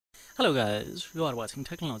Hello guys, you are watching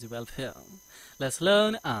Technology Welfare. Let's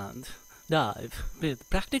learn and dive with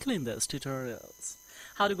practical in this tutorials.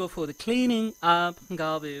 How to go for the cleaning up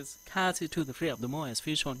garbage, catch it to the free of the moist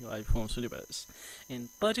fish on your iPhone's device. In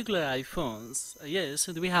particular iPhones, yes,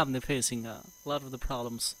 we have been facing a lot of the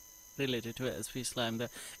problems related to it, especially in the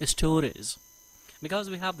storage. Because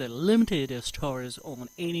we have the limited storage on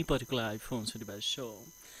any particular iPhone's device, so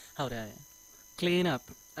how to clean up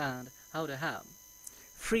and how to have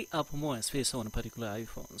free up more space on particular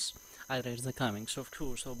iPhones. Either it's the coming, so of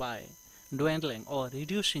course, or by dwindling or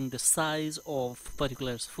reducing the size of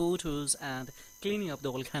particular photos and cleaning up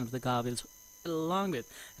the all kind of the garbage along with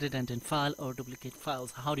redundant file or duplicate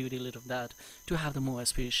files. How do you deal with that to have the more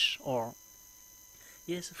space or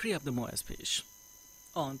yes, free up the more space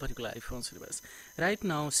on particular iPhones device. Right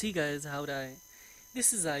now, see guys, how do I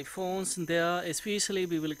this is iPhones there, especially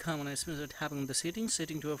we will come on especially tapping the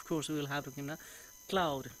setting to of course we will have to give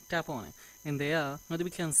cloud, tap on it, and there now we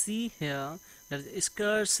can see here that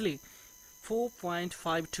scarcely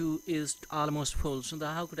 4.52 is almost full. So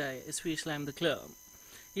how could I especially I'm the clear.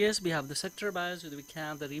 Yes, we have the sector bias, we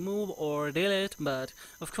can the remove or delete, but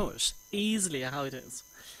of course easily how it is.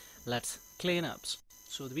 Let's clean ups.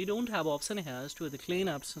 So we don't have option here to the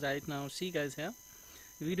cleanups right now. See guys here,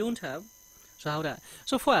 we don't have. So how that?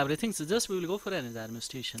 So for everything, so just we will go for an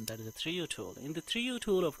administration. That is a 3U tool. In the 3U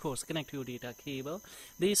tool, of course, connect your data cable.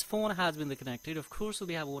 This phone has been connected. Of course,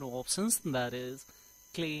 we have one options that is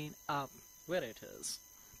clean up where it is.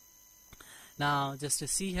 Now, just to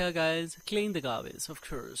see here, guys, clean the garbage, of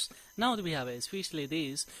course. Now that we have especially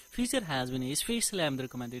this feature has been especially I'm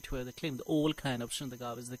recommended to clean the all kind of the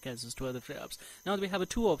garbage that catches to other frames. Now that we have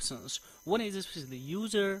two options. One is especially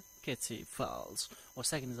user catchy files, or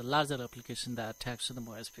second is a larger application that takes the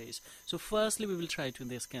more space. So firstly, we will try to in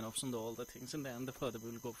this kind of all the things, and then the further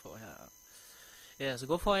we will go for here. Yes,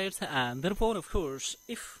 go for it, and therefore, of course,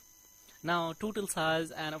 if now total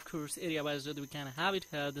size and of course area wise we can have it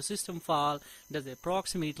here. The system file does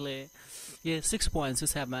approximately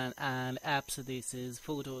 6.67 and apps this is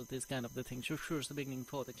photos this kind of the things. So sure the beginning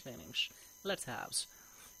for the cleanings. Let's have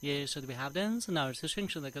so we have done. So now it's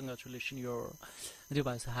essential that congratulations your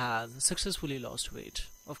device has successfully lost weight.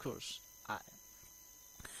 Of course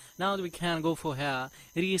now that we can go for here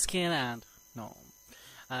rescan and no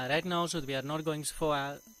right now so we are not going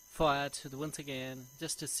for it once again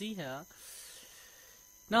just to see here.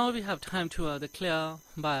 Now we have time to clear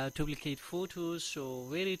by duplicate photos. So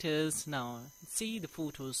where it is now, see the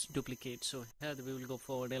photos duplicate. So here we will go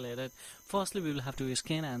for delete it. Firstly we will have to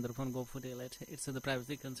scan and then go for delete. It's the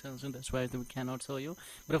privacy concerns and that's why we cannot show you,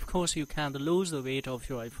 but of course you can lose the weight of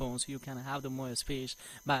your iPhone, so you can have the more space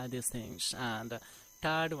by these things. And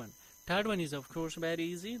third one is of course very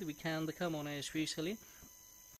easy. We can come on especially